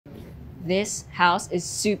This house is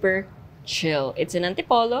super chill. It's in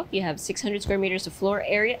Antipolo. You have 600 square meters of floor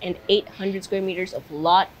area and 800 square meters of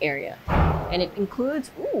lot area. And it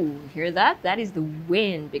includes, ooh, hear that? That is the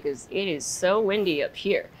wind because it is so windy up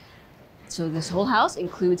here. So this whole house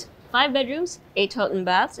includes 5 bedrooms, 8 toilet and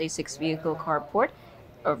baths, a 6-vehicle carport,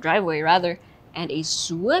 or driveway rather, and a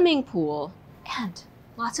swimming pool, and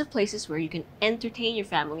lots of places where you can entertain your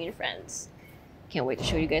family and friends. Can't wait to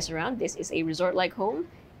show you guys around. This is a resort-like home,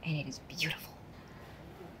 and it is beautiful.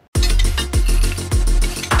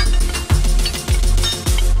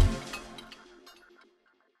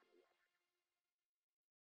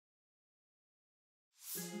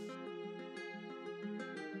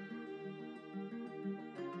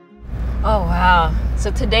 Oh wow,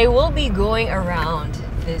 so today we'll be going around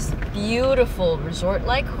this beautiful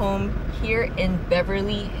resort-like home here in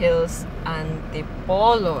Beverly Hills,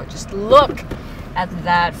 Antipolo. Just look at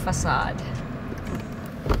that facade.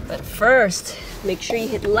 But first, make sure you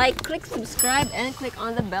hit like, click subscribe, and click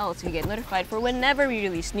on the bell so you get notified for whenever we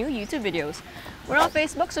release new YouTube videos. We're on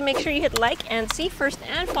Facebook, so make sure you hit like and see first,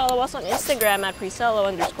 and follow us on Instagram at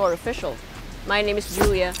Presello_official. My name is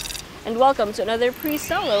Julia, and welcome to another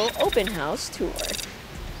Presello open house tour.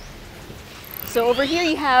 So over here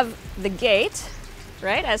you have the gate,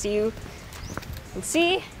 right? As you can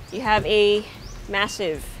see, you have a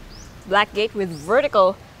massive black gate with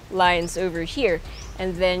vertical lines over here,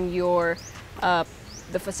 and then your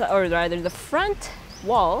the facade, or rather the front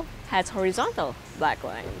wall, has horizontal black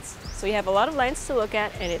lines. So you have a lot of lines to look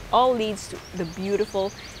at, and it all leads to the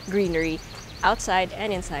beautiful greenery outside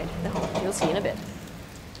and inside the home. You'll see in a bit.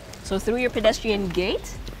 So through your pedestrian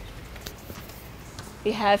gate,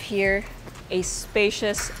 we have here a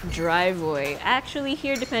spacious driveway. Actually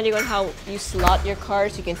here, depending on how you slot your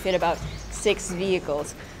cars, you can fit about 6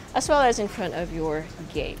 vehicles, as well as in front of your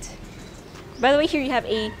gate. By the way, here you have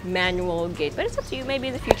a manual gate, but it's up to you. Maybe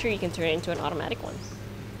in the future you can turn it into an automatic one.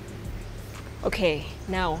 Okay,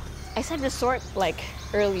 now, I said resort like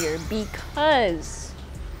earlier because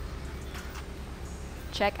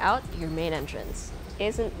check out your main entrance.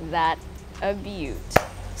 Isn't that a beaut?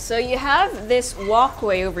 So you have this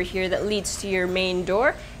walkway over here that leads to your main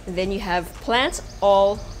door, and then you have plants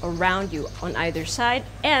all around you on either side,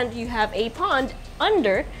 and you have a pond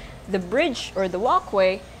under the bridge or the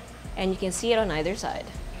walkway, and you can see it on either side.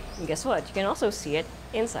 And guess what? You can also see it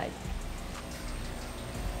inside.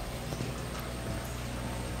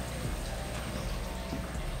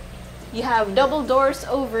 You have double doors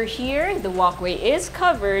over here. The walkway is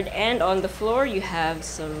covered, and on the floor you have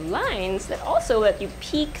some lines that also let you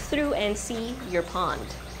peek through and see your pond.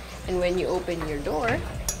 And when you open your door,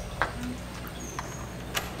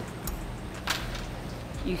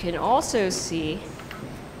 you can also see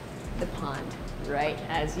the pond right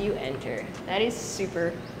as you enter. That is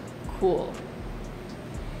super cool.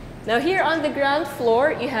 Now here on the ground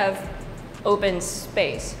floor, you have open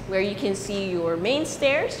space where you can see your main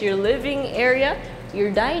stairs, your living area, your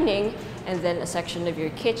dining, and then a section of your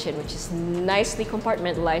kitchen, which is nicely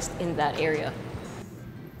compartmentalized in that area.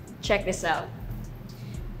 Check this out.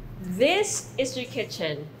 This is your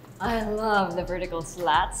kitchen. I love the vertical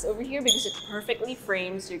slats over here because it perfectly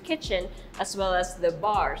frames your kitchen as well as the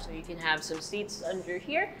bar, so you can have some seats under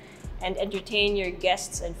here and entertain your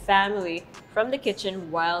guests and family from the kitchen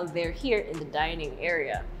while they're here in the dining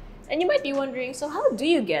area. And you might be wondering, so how do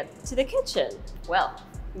you get to the kitchen? Well,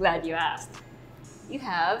 glad you asked. You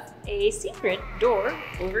have a secret door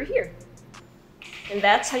over here. And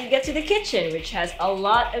that's how you get to the kitchen, which has a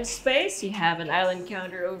lot of space. You have an island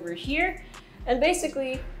counter over here, and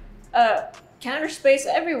basically counter space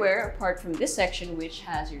everywhere apart from this section, which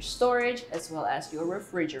has your storage as well as your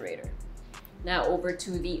refrigerator. Now over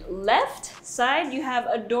to the left side, you have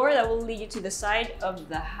a door that will lead you to the side of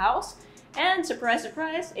the house. And surprise,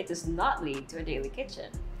 surprise, it does not lead to a daily kitchen.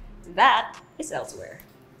 That is elsewhere.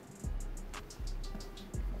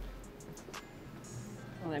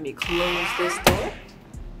 Let me close this door.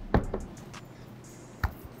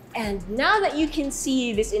 And now that you can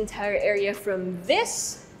see this entire area from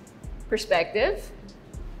this perspective,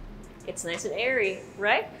 it's nice and airy,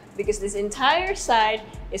 right? Because this entire side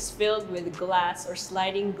is filled with glass or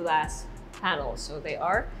sliding glass panels. So they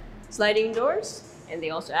are sliding doors, and they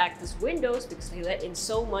also act as windows because they let in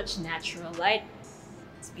so much natural light.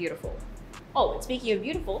 It's beautiful. Oh, and speaking of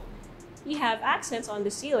beautiful, you have accents on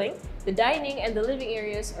the ceiling. The dining and the living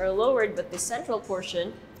areas are lowered, but the central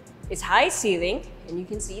portion is high ceiling, and you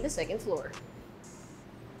can see the second floor.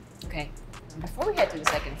 Okay, before we head to the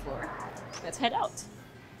second floor, let's head out.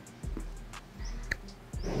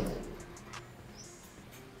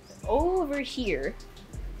 Over here,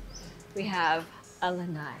 we have a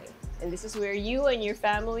lanai. And this is where you and your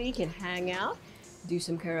family can hang out, do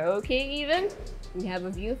some karaoke even. And you have a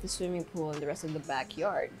view of the swimming pool and the rest of the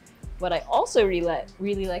backyard. What I also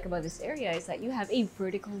really like about this area is that you have a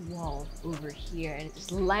vertical wall over here and it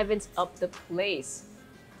just livens up the place.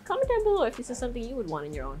 Comment down below if this is something you would want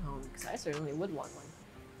in your own home, because I certainly would want one.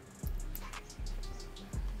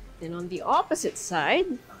 Then on the opposite side,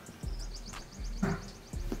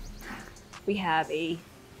 we have a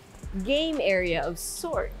game area of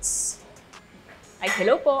sorts. Ay,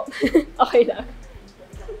 hello po. Okay lang.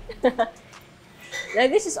 Now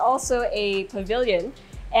this is also a pavilion,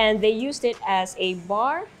 and they used it as a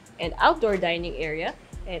bar and outdoor dining area.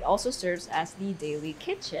 And it also serves as the daily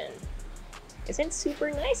kitchen. Isn't it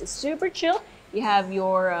super nice? It's super chill. You have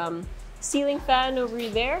your ceiling fan over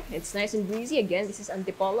there. It's nice and breezy. Again, this is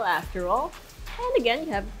Antipolo after all. And again,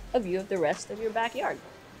 you have a view of the rest of your backyard.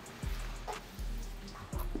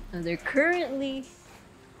 And they're currently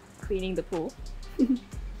cleaning the pool.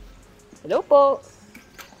 Hello po!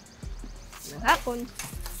 Good hapon.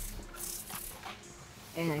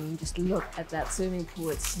 And just look at that swimming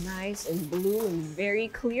pool. It's nice and blue and very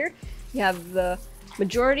clear. You have the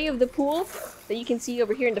majority of the pool that you can see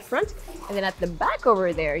over here in the front. And then at the back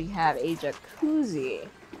over there, you have a jacuzzi.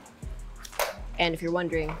 And if you're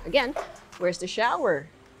wondering, again, where's the shower?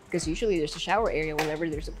 Because usually there's a shower area whenever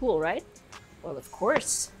there's a pool, right? Well, of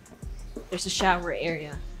course, there's a shower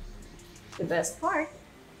area. The best part,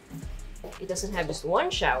 it doesn't have just one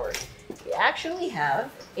shower. You actually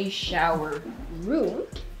have a shower room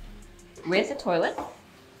with a toilet.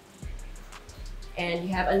 And you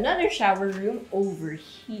have another shower room over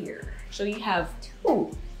here. So you have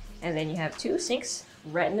two. And then you have two sinks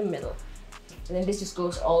right in the middle. And then this just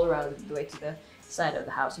goes all around the way to the side of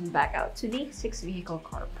the house and back out to the 6-vehicle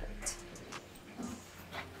carport.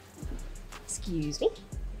 Excuse me.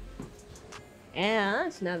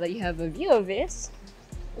 And now that you have a view of this,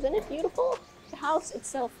 isn't it beautiful? The house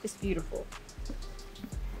itself is beautiful.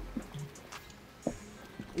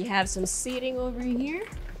 You have some seating over here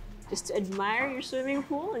just to admire your swimming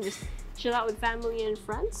pool and just chill out with family and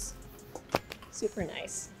friends. Super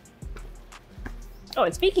nice. Oh,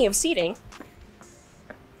 and speaking of seating,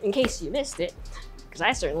 in case you missed it, because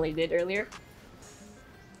I certainly did earlier,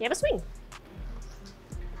 you have a swing.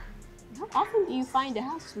 How often do you find a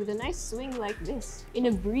house with a nice swing like this in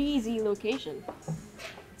a breezy location?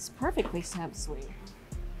 It's a perfect place to have a swing.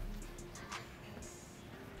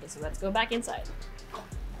 Okay, so let's go back inside.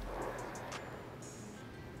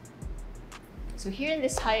 So here in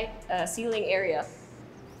this high ceiling area,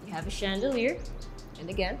 you have a chandelier, and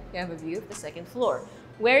again, you have a view of the second floor,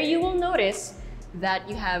 where you will notice that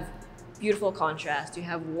you have beautiful contrast. You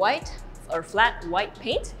have white or flat white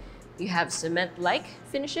paint, you have cement-like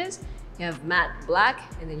finishes, you have matte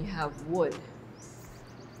black, and then you have wood.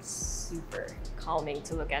 Super calming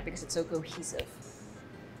to look at because it's so cohesive.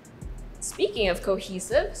 Speaking of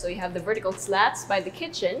cohesive, so you have the vertical slats by the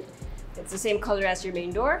kitchen. It's the same color as your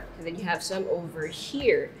main door, and then you have some over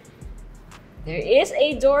here. There is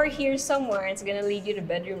a door here somewhere, and it's gonna lead you to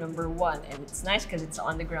bedroom number 1, and it's nice because it's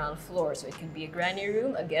on the ground floor, so it can be a granny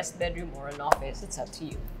room, a guest bedroom, or an office. It's up to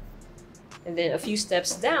you. And then a few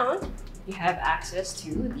steps down, you have access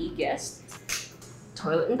to the guest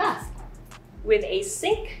toilet and bath with a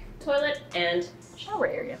sink, toilet, and shower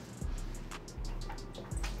area.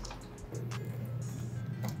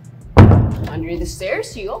 Under the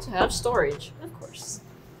stairs, you also have storage, of course.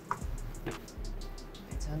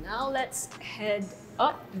 So now let's head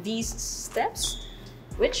up these steps,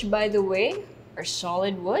 which, by the way, are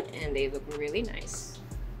solid wood and they look really nice.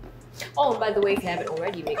 Oh, and by the way, if you haven't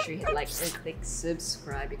already, make sure you hit like and click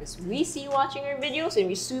subscribe because we see you watching our videos and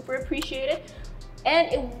we super appreciate it.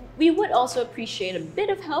 And we would also appreciate a bit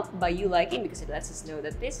of help by you liking because it lets us know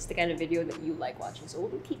that this is the kind of video that you like watching, so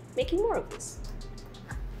we'll keep making more of this.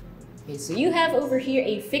 Okay, so you have over here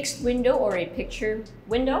a fixed window or a picture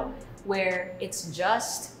window where it's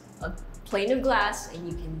just a plane of glass and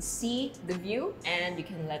you can see the view and you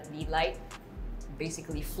can let the light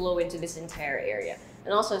basically flow into this entire area.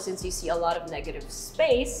 And also, since you see a lot of negative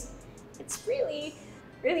space, it's really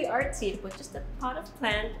artsy to put just a pot of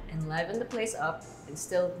plant and liven the place up and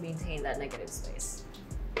still maintain that negative space.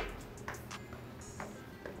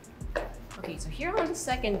 Okay, so here on the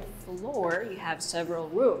second floor, you have several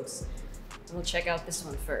rooms. And we'll check out this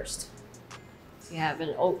one first. So you have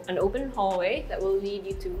an open hallway that will lead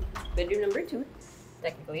you to bedroom number 2,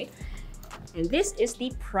 technically. And this is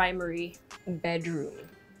the primary bedroom.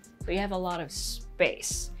 So you have a lot of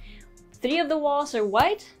space. 3 of the walls are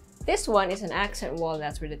white. This one is an accent wall.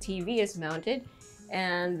 That's where the TV is mounted.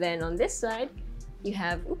 And then on this side, you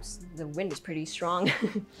have, oops, the wind is pretty strong.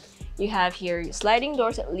 You have here sliding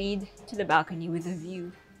doors that lead to the balcony with a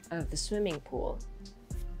view of the swimming pool.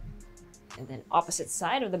 And then opposite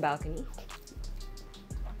side of the balcony.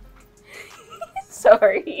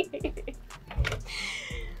 Sorry.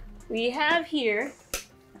 We have here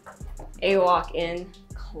a walk-in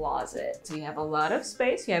closet. So you have a lot of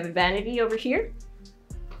space. You have a vanity over here.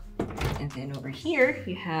 And then over here,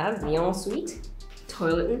 you have the ensuite,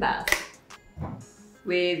 toilet and bath.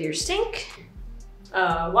 With your sink,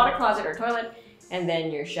 water closet or toilet, and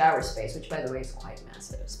then your shower space, which by the way is quite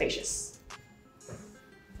massive, spacious.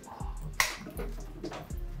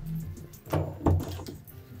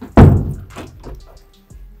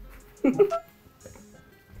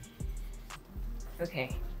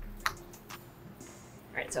 Okay.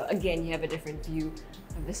 All right, so again, you have a different view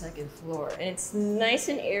of the second floor, and it's nice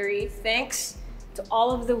and airy thanks to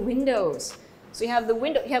all of the windows. So you have the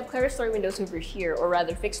window, you have clerestory windows over here, or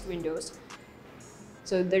rather fixed windows.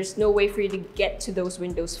 So there's no way for you to get to those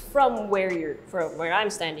windows from where I'm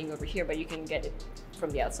standing over here, but you can get it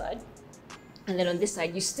from the outside. And then on this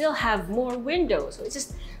side, you still have more windows. So it's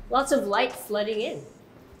just lots of light flooding in.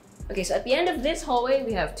 Okay, so at the end of this hallway,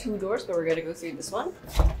 we have 2 doors, but we're gonna go through this one.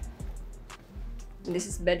 And this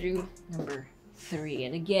is bedroom number 3.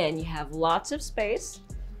 And again, you have lots of space.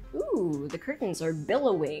 Ooh, the curtains are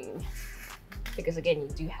billowing. Because again, you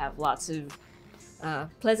do have lots of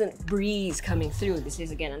pleasant breeze coming through. This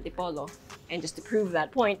is again Antipolo. And just to prove that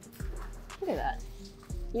point, look at that.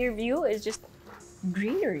 Your view is just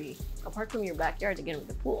greenery, apart from your backyard again with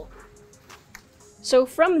the pool. So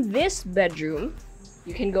from this bedroom,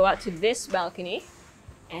 you can go out to this balcony,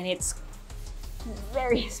 and it's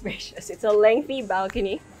very spacious. It's a lengthy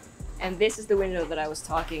balcony, and this is the window that I was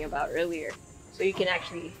talking about earlier. So you can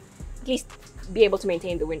actually at least be able to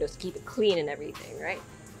maintain the windows to keep it clean and everything, right?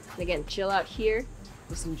 And again, chill out here,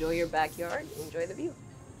 just enjoy your backyard, enjoy the view.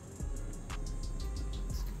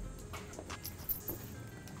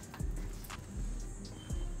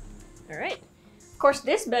 All right, of course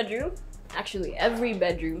this bedroom, actually every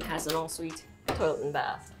bedroom has an ensuite toilet and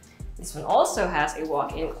bath. This one also has a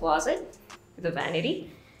walk-in closet with a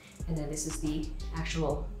vanity. And then this is the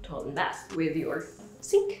actual toilet and bath with your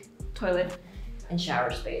sink, toilet, and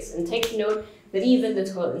shower space. And take note that even the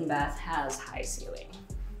toilet and bath has high ceiling.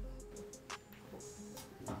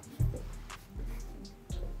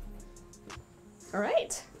 All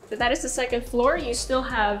right, so that is the second floor. You still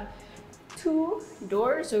have 2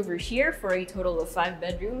 doors over here for a total of 5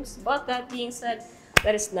 bedrooms. But that being said,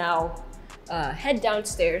 let us now head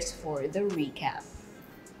downstairs for the recap.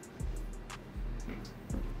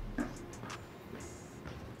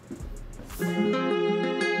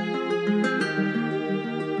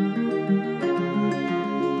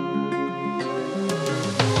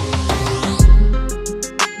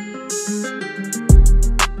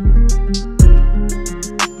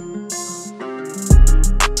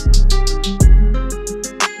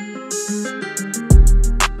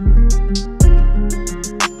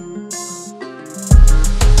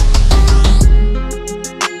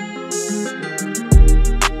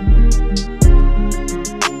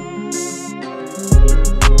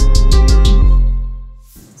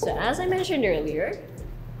 Earlier,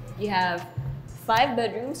 you have 5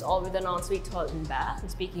 bedrooms, all with an ensuite toilet and bath. And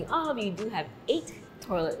speaking of, you do have 8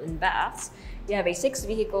 toilet and baths. You have a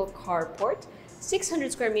 6-vehicle carport,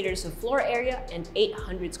 600 square meters of floor area, and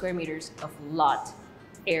 800 square meters of lot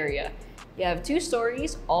area. You have 2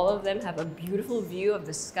 stories. All of them have a beautiful view of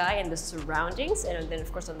the sky and the surroundings. And then,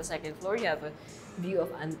 of course, on the second floor, you have a view of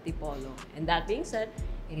Antipolo. And that being said,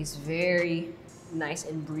 it is very nice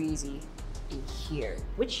and breezy in here,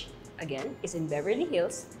 which again is in Beverly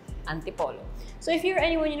Hills, Antipolo. So if you're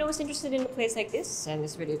anyone you know is interested in a place like this, send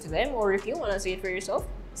this video to them, or if you want to see it for yourself,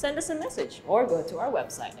 send us a message or go to our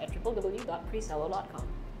website at www.presello.com.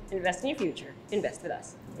 Invest in your future. Invest with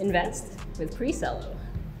us. Invest with Presello.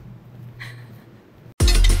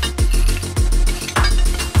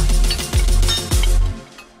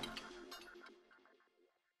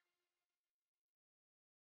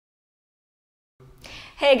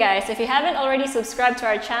 Hey guys, if you haven't already subscribed to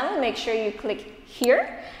our channel, make sure you click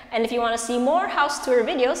here. And if you want to see more house tour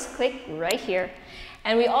videos, click right here.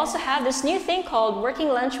 And we also have this new thing called Working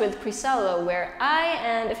Lunch with Presello, where I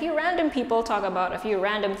and a few random people talk about a few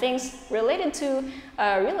random things related to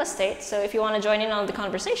real estate. So if you want to join in on the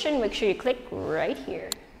conversation, make sure you click right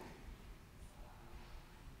here.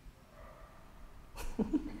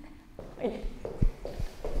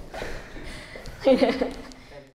 I